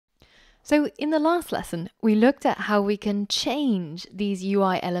So in the last lesson, we looked at how we can change these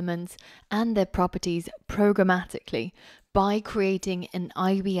UI elements and their properties programmatically by creating an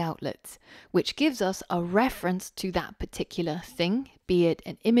IB outlet, which gives us a reference to that particular thing, be it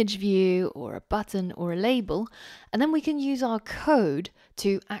an image view or a button or a label, and then we can use our code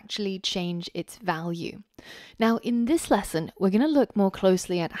to actually change its value. Now, in this lesson, we're going to look more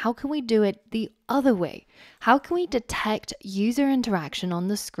closely at how can we do it the other way. How can we detect user interaction on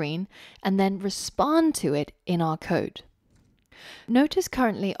the screen and then respond to it in our code? Notice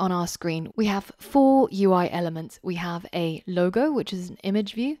currently on our screen, we have 4 UI elements. We have a logo, which is an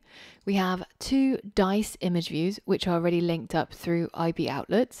image view. We have 2 dice image views, which are already linked up through IB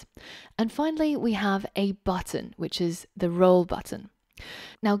outlets. And finally, we have a button, which is the roll button.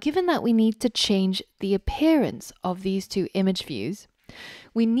 Now, given that we need to change the appearance of these 2 image views,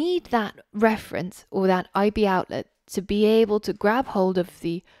 we need that reference or that IB outlet to be able to grab hold of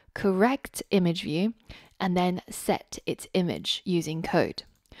the correct image view and then set its image using code.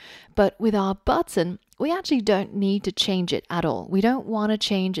 But with our button, we actually don't need to change it at all. We don't want to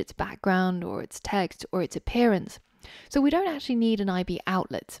change its background or its text or its appearance. So we don't actually need an IB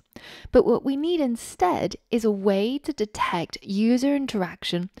outlet. But what we need instead is a way to detect user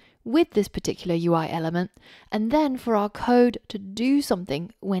interaction with this particular UI element, and then for our code to do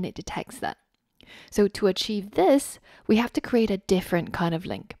something when it detects that. So to achieve this, we have to create a different kind of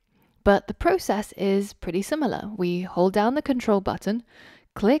link. But the process is pretty similar. We hold down the control button,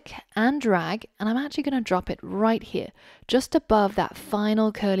 click and drag, and I'm actually going to drop it right here, just above that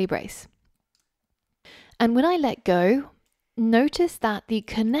final curly brace. And when I let go, notice that the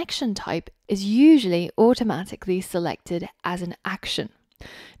connection type is usually automatically selected as an action.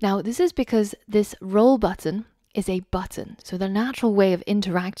 Now, this is because this roll button is a button. So the natural way of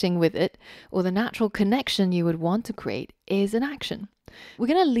interacting with it, or the natural connection you would want to create, is an action. We're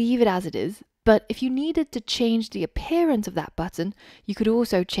going to leave it as it is, but if you needed to change the appearance of that button, you could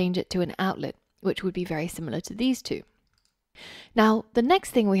also change it to an outlet, which would be very similar to these 2. Now, the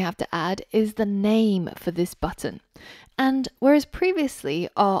next thing we have to add is the name for this button. And whereas previously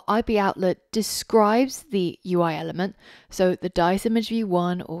our IB outlet describes the UI element, so the dice image view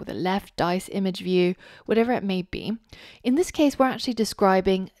 1 or the left dice image view, whatever it may be, in this case we're actually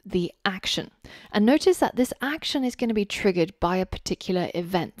describing the action. And notice that this action is going to be triggered by a particular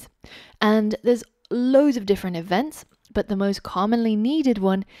event. And there's loads of different events, but the most commonly needed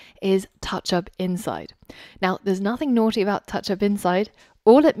one is touch up inside. Now, there's nothing naughty about touch up inside.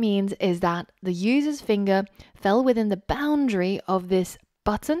 All it means is that the user's finger fell within the boundary of this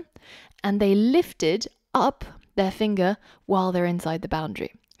button and they lifted up their finger while they're inside the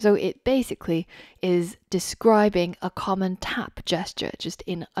boundary. So it basically is describing a common tap gesture, just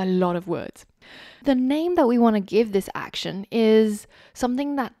in a lot of words. The name that we want to give this action is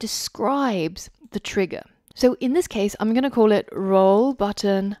something that describes the trigger. So in this case, I'm going to call it roll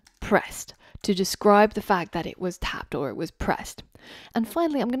button pressed to describe the fact that it was tapped or it was pressed. And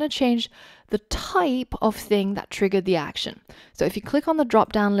finally, I'm going to change the type of thing that triggered the action. So if you click on the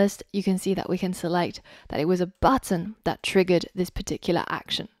drop-down list, you can see that we can select that it was a button that triggered this particular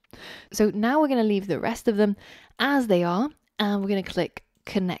action. So now we're going to leave the rest of them as they are, and we're going to click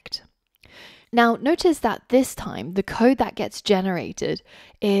connect. Now, notice that this time the code that gets generated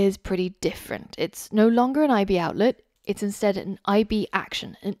is pretty different. It's no longer an IB outlet. It's instead an IB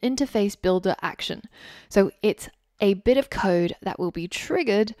action, an interface builder action. So it's a bit of code that will be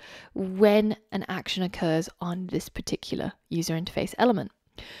triggered when an action occurs on this particular user interface element.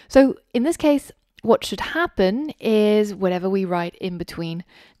 So in this case, what should happen is whatever we write in between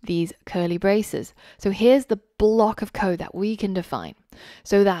these curly braces. So here's the block of code that we can define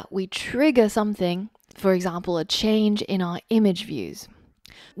so that we trigger something, for example, a change in our image views.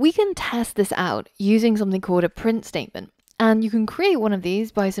 We can test this out using something called a print statement. And you can create one of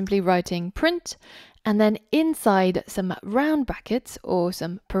these by simply writing print, and then inside some round brackets or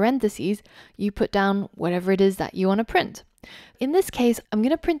some parentheses, you put down whatever it is that you want to print. In this case, I'm going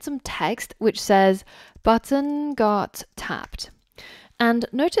to print some text which says button got tapped. And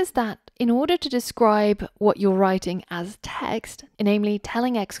notice that in order to describe what you're writing as text, namely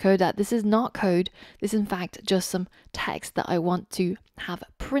telling Xcode that this is not code, this is in fact just some text that I want to have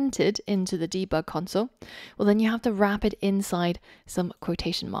printed into the debug console, well then you have to wrap it inside some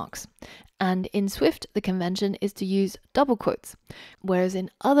quotation marks. And in Swift, the convention is to use double quotes, whereas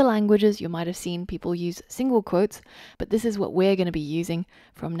in other languages, you might have seen people use single quotes, but this is what we're going to be using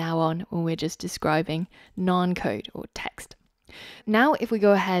from now on when we're just describing non-code or text. Now, if we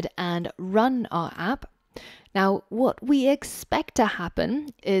go ahead and run our app, now what we expect to happen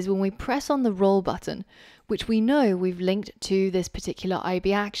is when we press on the roll button, which we know we've linked to this particular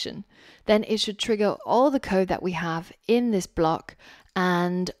IB action, then it should trigger all the code that we have in this block.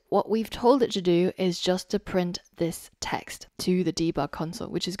 And what we've told it to do is just to print this text to the debug console,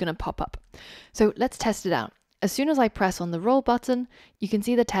 which is going to pop up. So let's test it out. As soon as I press on the roll button, you can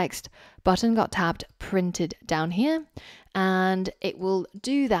see the text button got tabbed printed down here, and it will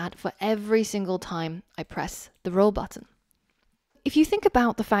do that for every single time I press the roll button. If you think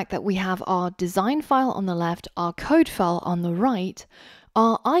about the fact that we have our design file on the left, our code file on the right,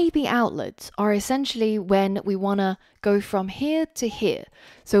 our IB outlets are essentially when we want to go from here to here.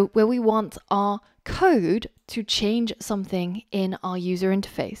 So where we want our code to change something in our user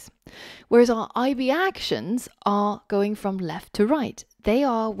interface. Whereas our IB actions are going from left to right. They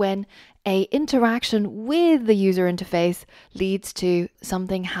are when an interaction with the user interface leads to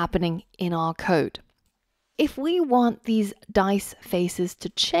something happening in our code. If we want these dice faces to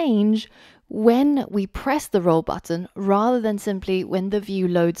change when we press the roll button rather than simply when the view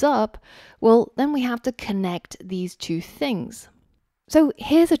loads up, well, then we have to connect these two things. So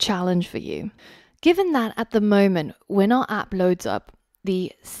here's a challenge for you. Given that at the moment, when our app loads up,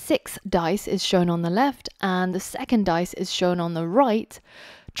 the 6 dice is shown on the left and the second dice is shown on the right,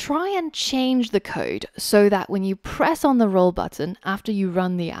 try and change the code so that when you press on the roll button after you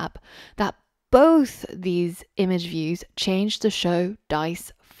run the app, that both these image views change to show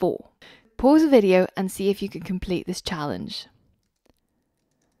dice 4. Pause the video and see if you can complete this challenge.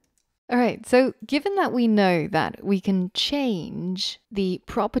 Alright, so given that we know that we can change the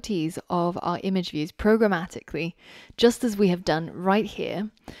properties of our image views programmatically, just as we have done right here,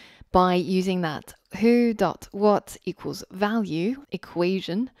 by using that who.what equals value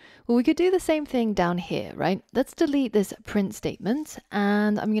equation, well, we could do the same thing down here, right? Let's delete this print statement,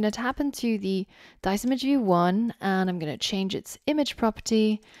 and I'm going to tap into the dice image view 1, and I'm going to change its image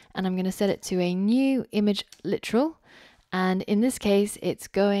property, and I'm going to set it to a new image literal. And in this case, it's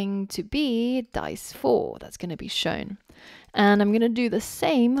going to be dice 4 that's going to be shown. And I'm going to do the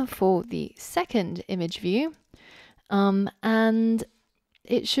same for the second image view. And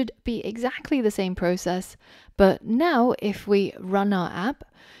it should be exactly the same process. But now if we run our app,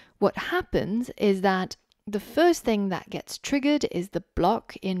 what happens is that the first thing that gets triggered is the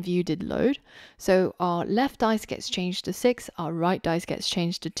block in view did load. So our left dice gets changed to 6, our right dice gets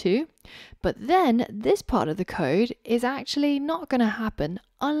changed to 2. But then this part of the code is actually not going to happen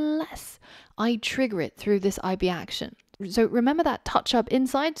unless I trigger it through this IB action. So remember that touch up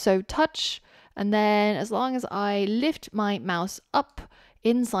inside? So touch, and then as long as I lift my mouse up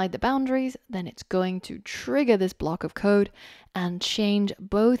inside the boundaries, then it's going to trigger this block of code and change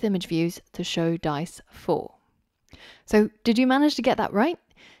both image views to show dice 4. So did you manage to get that right?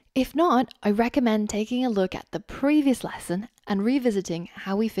 If not, I recommend taking a look at the previous lesson and revisiting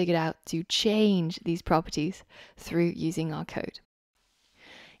how we figured out to change these properties through using our code.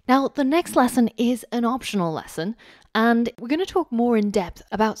 Now, the next lesson is an optional lesson, and we're going to talk more in depth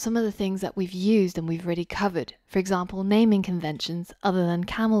about some of the things that we've used and we've already covered. For example, naming conventions other than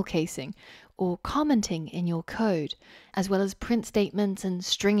camel casing, or commenting in your code, as well as print statements and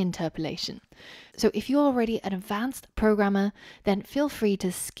string interpolation. So if you're already an advanced programmer, then feel free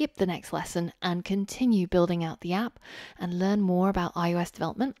to skip the next lesson and continue building out the app and learn more about iOS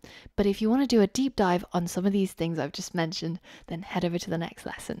development. But if you want to do a deep dive on some of these things I've just mentioned, then head over to the next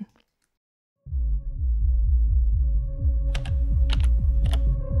lesson.